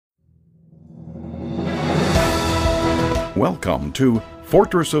Welcome to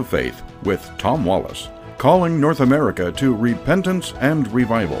Fortress of Faith with Tom Wallace, calling North America to repentance and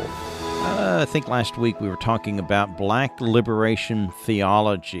revival. I think last week we were talking about black liberation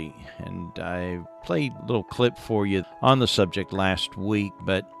theology, and I played a little clip for you on the subject last week,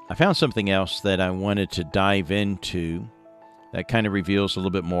 but I found something else that I wanted to dive into that kind of reveals a little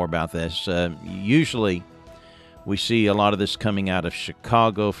bit more about this. Usually we see a lot of this coming out of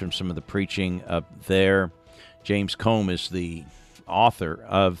Chicago from some of the preaching up there. James Combe is the author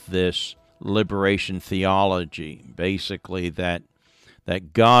of this liberation theology, basically that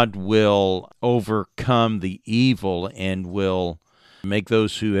God will overcome the evil and will make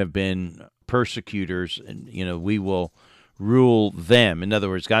those who have been persecutors, and we will rule them. In other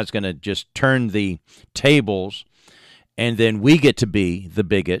words, God's going to just turn the tables, and then we get to be the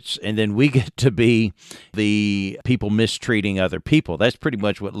bigots, and then we get to be the people mistreating other people. That's pretty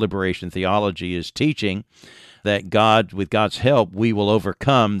much what liberation theology is teaching, that God, with God's help, we will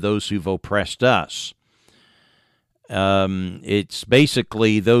overcome those who've oppressed us. It's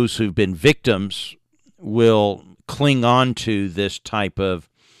basically those who've been victims will cling on to this type of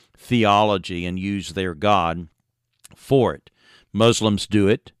theology and use their God for it. Muslims do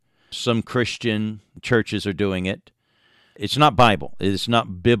it. Some Christian churches are doing it. It's not Bible. It's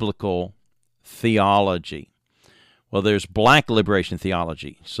not biblical theology. Well, there's black liberation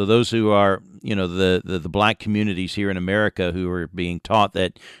theology. So those who are, the black communities here in America who are being taught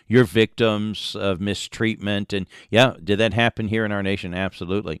that you're victims of mistreatment. And yeah, did that happen here in our nation?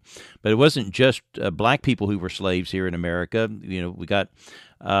 Absolutely. But it wasn't just black people who were slaves here in America. We got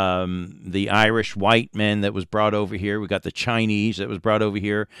the Irish white men that was brought over here. We got the Chinese that was brought over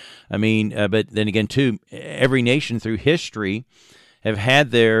here. But then again, too, every nation through history have had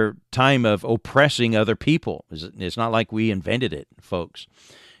their time of oppressing other people. It's not like we invented it, folks.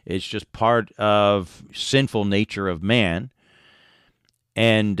 It's just part of sinful nature of man,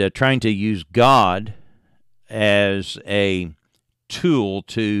 and trying to use God as a tool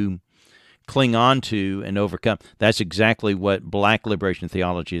to cling on to and overcome. That's exactly what black liberation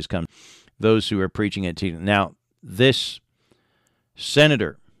theology has come. Those who are preaching it. Now, this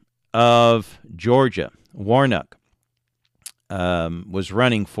senator of Georgia, Warnock, was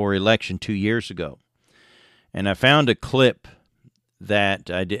running for election 2 years ago, and I found a clip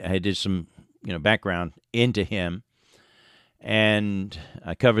that I did some background into him, and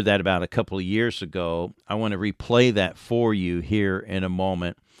I covered that about a couple of years ago. I want to replay that for you here in a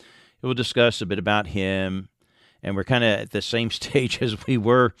moment. We'll discuss a bit about him, and we're kind of at the same stage as we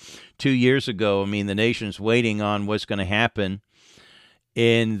were 2 years ago. The nation's waiting on what's going to happen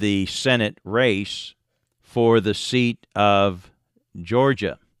in the Senate race for the seat of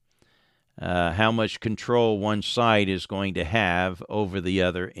Georgia, how much control one side is going to have over the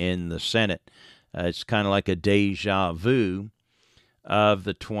other in the Senate. It's kind of like a deja vu of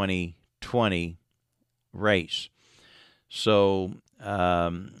the 2020 race. So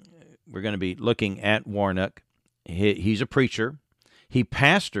we're going to be looking at Warnock. He's a preacher. He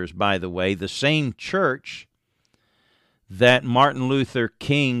pastors, by the way, the same church that Martin Luther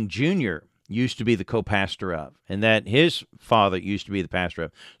King Jr. used to be the co-pastor of, and that his father used to be the pastor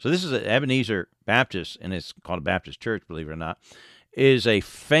of. So this is an Ebenezer Baptist, and it's called a Baptist church, believe it or not, is a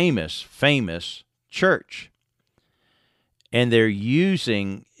famous church. And they're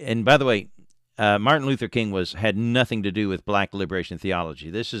using, and by the way, Martin Luther King had nothing to do with black liberation theology.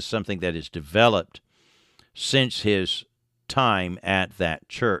 This is something that is developed since his time at that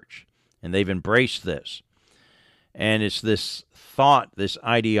church, and they've embraced this. And it's this thought, this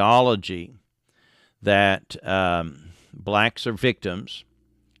ideology that blacks are victims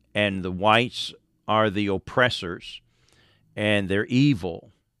and the whites are the oppressors and they're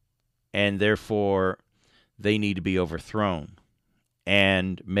evil, and therefore they need to be overthrown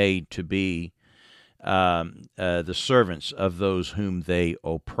and made to be the servants of those whom they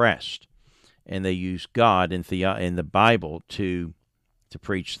oppressed. And they use God in the Bible to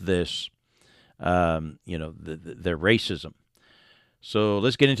preach this, their racism. So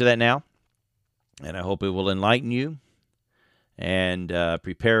let's get into that now, and I hope it will enlighten you and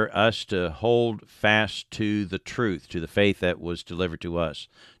prepare us to hold fast to the truth, to the faith that was delivered to us,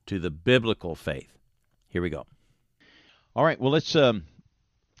 to the biblical faith. Here we go. All right, well, let's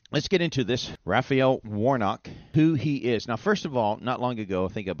get into this. Raphael Warnock, who he is. Now, first of all, not long ago, I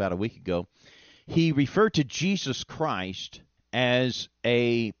think about a week ago, he referred to Jesus Christ as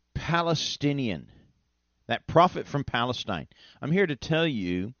a Palestinian, that prophet from Palestine. I'm here to tell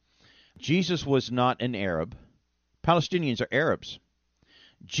you, Jesus was not an Arab. Palestinians are Arabs.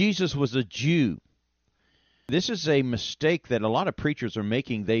 Jesus was a Jew. This is a mistake that a lot of preachers are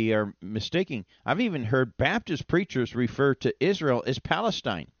making. They are mistaking. I've even heard Baptist preachers refer to Israel as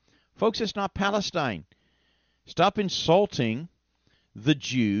Palestine. Folks, it's not Palestine. Stop insulting the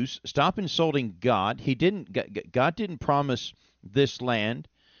Jews. Stop insulting God. God didn't promise this land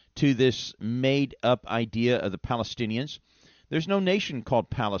to this made-up idea of the Palestinians. There's no nation called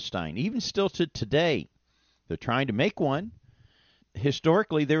Palestine. Even still to today, they're trying to make one.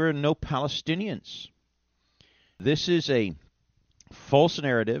 Historically, there are no Palestinians. This is a false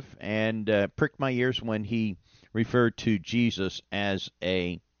narrative, and pricked my ears when he referred to Jesus as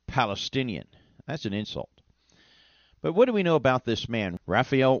a Palestinian. That's an insult. But what do we know about this man,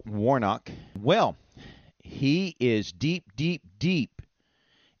 Raphael Warnock? Well, he is deep, deep, deep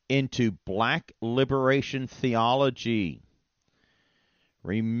into black liberation theology.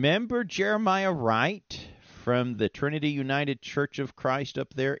 Remember Jeremiah Wright from the Trinity United Church of Christ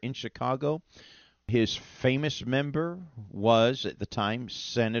up there in Chicago? His famous member was, at the time,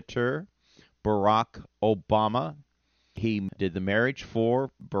 Senator Barack Obama. He did the marriage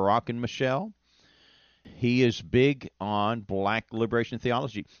for Barack and Michelle. He is big on black liberation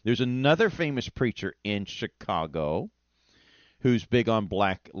theology. There's another famous preacher in Chicago who's big on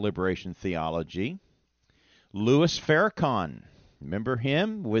black liberation theology, Louis Farrakhan. Remember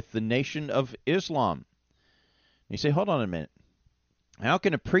him with the Nation of Islam? You say, hold on a minute. How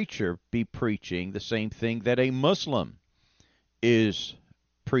can a preacher be preaching the same thing that a Muslim is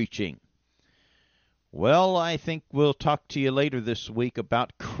preaching? Well, I think we'll talk to you later this week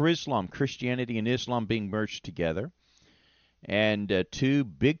about Chrislam, Christianity and Islam being merged together. And two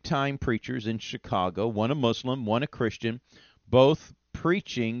big-time preachers in Chicago, one a Muslim, one a Christian, both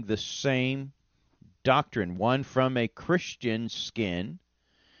preaching the same doctrine, one from a Christian skin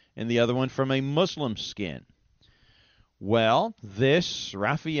and the other one from a Muslim skin. Well, this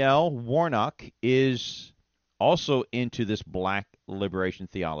Raphael Warnock is also into this black liberation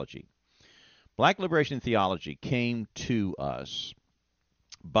theology. Black liberation theology came to us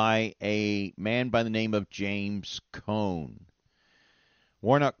by a man by the name of James Cone.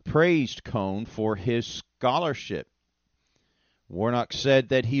 Warnock praised Cone for his scholarship. Warnock said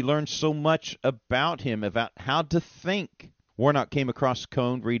that he learned so much about him, about how to think. Warnock came across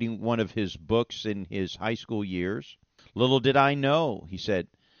Cone reading one of his books in his high school years. Little did I know, he said,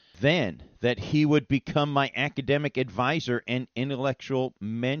 then that he would become my academic advisor and intellectual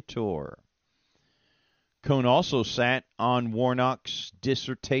mentor. Cone also sat on Warnock's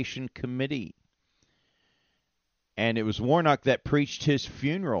dissertation committee. And it was Warnock that preached his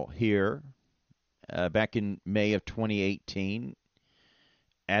funeral here back in May of 2018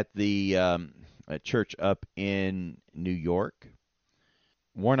 at the church up in New York.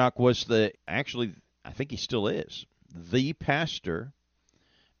 Warnock was I think he still is, the pastor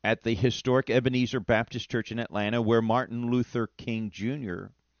at the historic Ebenezer Baptist Church in Atlanta, where Martin Luther King Jr.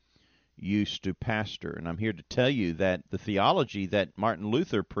 used to pastor. And I'm here to tell you that the theology that Martin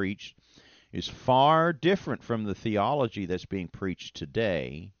Luther preached is far different from the theology that's being preached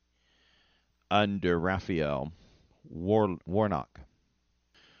today under Raphael Warnock.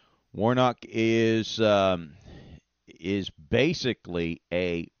 Warnock is basically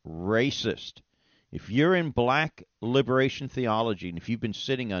a racist. If you're in black liberation theology, and if you've been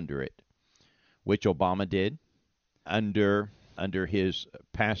sitting under it, which Obama did under his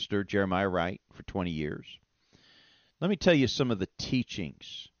pastor Jeremiah Wright for 20 years, let me tell you some of the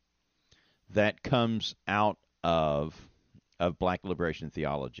teachings that comes out of black liberation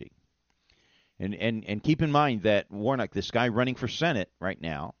theology. And keep in mind that Warnock, this guy running for Senate right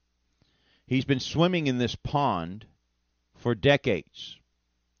now, he's been swimming in this pond for decades,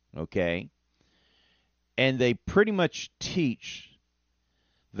 okay? And they pretty much teach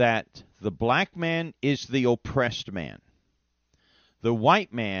that the black man is the oppressed man. The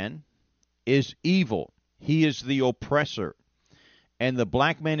white man is evil. He is the oppressor. And the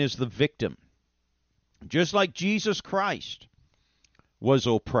black man is the victim. Just like Jesus Christ was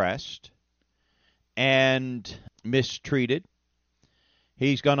oppressed and mistreated,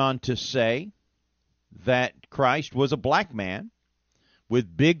 he's gone on to say that Christ was a black man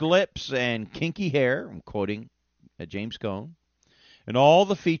with big lips and kinky hair, I'm quoting James Cone, and all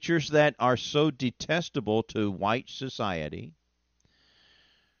the features that are so detestable to white society.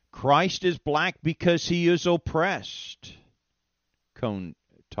 Christ is black because he is oppressed, Cone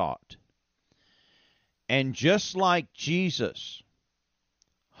taught. And just like Jesus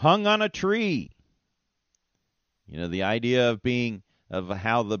hung on a tree, you know, the idea of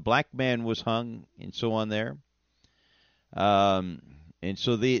how the black man was hung and so on there. And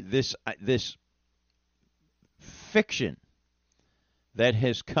so this fiction that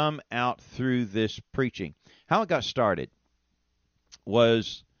has come out through this preaching. How it got started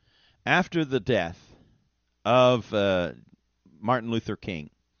was after the death of Martin Luther King.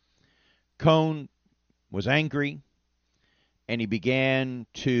 Cone was angry, and he began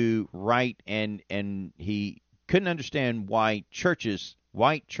to write, and he couldn't understand why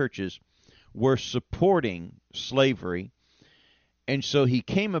white churches, were supporting slavery, and so he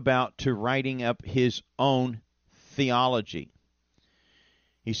came about to writing up his own theology.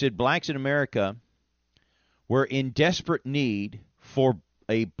 He said blacks in America were in desperate need for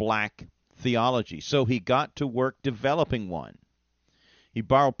a black theology, so he got to work developing one. He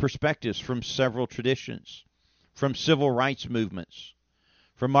borrowed perspectives from several traditions, from civil rights movements,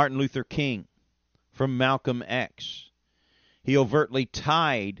 from Martin Luther King, from Malcolm X. He overtly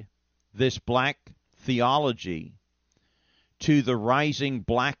tied this black theology to the rising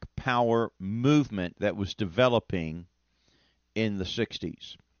black power movement that was developing in the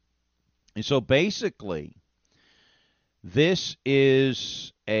 60s. And so basically, this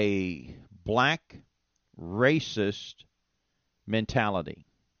is a black racist mentality.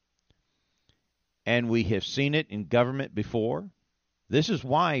 And we have seen it in government before. This is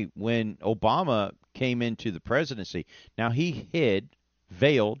why when Obama came into the presidency, now he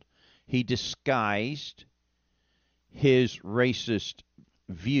veiled, he disguised his racist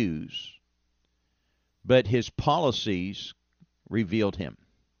views, but his policies revealed him.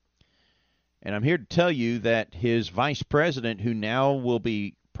 And I'm here to tell you that his vice president, who now will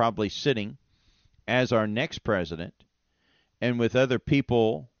be probably sitting as our next president, and with other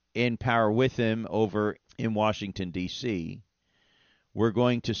people in power with him over in Washington, D.C., we're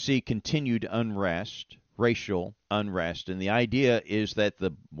going to see continued unrest, racial unrest. And the idea is that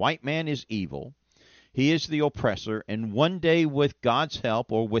the white man is evil. He is the oppressor. And one day, with God's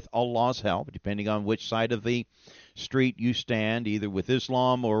help or with Allah's help, depending on which side of the street you stand, either with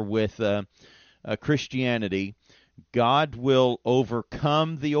Islam or with Christianity, God will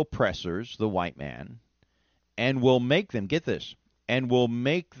overcome the oppressors, the white man, and will make them, get this, and will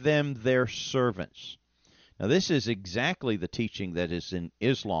make them their servants. Now, this is exactly the teaching that is in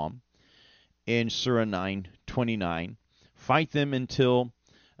Islam in Surah 9:29. Fight them until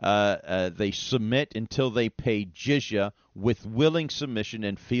they submit, until they pay jizya with willing submission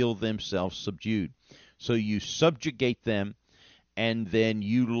and feel themselves subdued. So you subjugate them, and then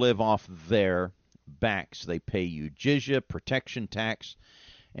you live off their backs. They pay you jizya, protection tax.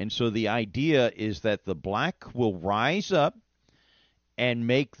 And so the idea is that the black will rise up and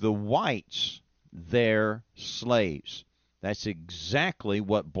make the whites their slaves. That's exactly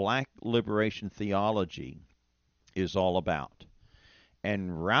what black liberation theology is all about.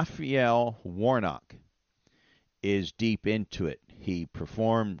 And Raphael Warnock is deep into it. He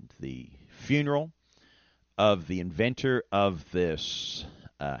performed the funeral of the inventor of this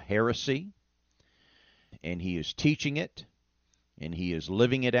heresy, and he is teaching it, and he is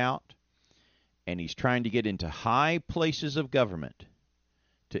living it out, and he's trying to get into high places of government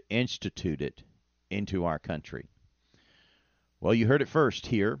to institute it into our country. Well, you heard it first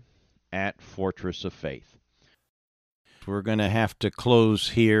here at Fortress of Faith. We're going to have to close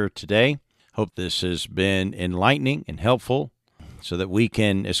here today. Hope this has been enlightening and helpful so that we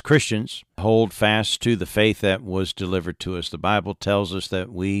can, as Christians, hold fast to the faith that was delivered to us. The Bible tells us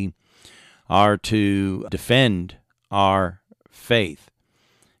that we are to defend our faith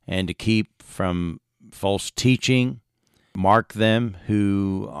and to keep from false teaching, mark them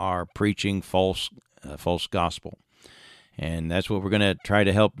who are preaching false gospel. And that's what we're going to try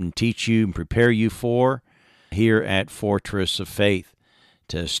to help and teach you and prepare you for here at Fortress of Faith,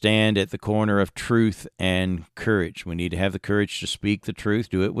 to stand at the corner of truth and courage. We need to have the courage to speak the truth,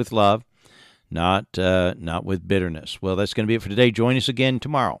 do it with love, not with bitterness. Well, that's going to be it for today. Join us again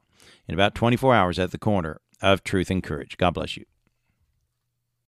tomorrow in about 24 hours at the corner of truth and courage. God bless you.